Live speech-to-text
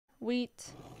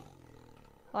wheat.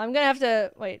 Well, I'm gonna have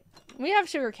to wait. We have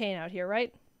sugar cane out here,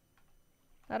 right?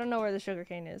 I don't know where the sugar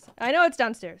cane is. I know it's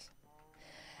downstairs.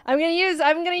 I'm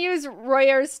gonna use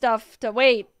Royer's stuff to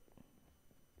wait.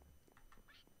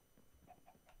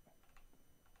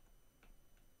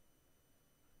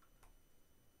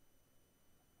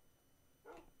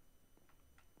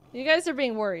 You guys are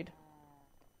being worried.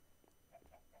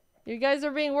 You guys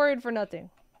are being worried for nothing.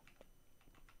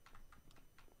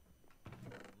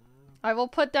 I will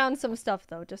put down some stuff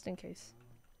though, just in case.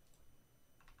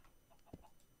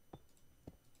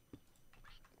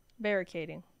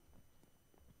 Barricading.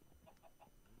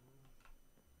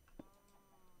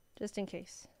 Just in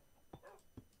case.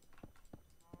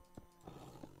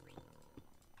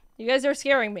 You guys are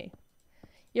scaring me.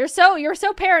 You're so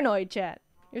paranoid, chat.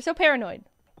 You're so paranoid.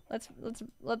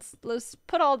 Let's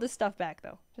put all this stuff back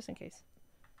though, just in case.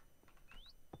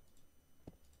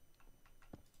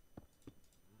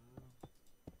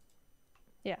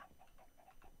 Yeah.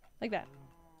 Like that.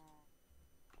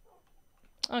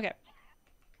 Okay.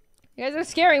 You guys are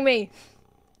scaring me.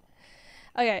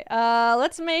 Okay,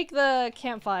 let's make the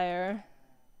campfire.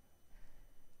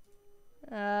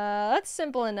 That's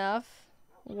simple enough.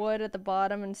 Wood at the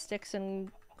bottom and sticks and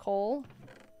coal.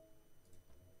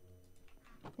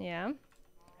 Yeah.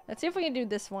 Let's see if we can do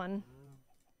this one.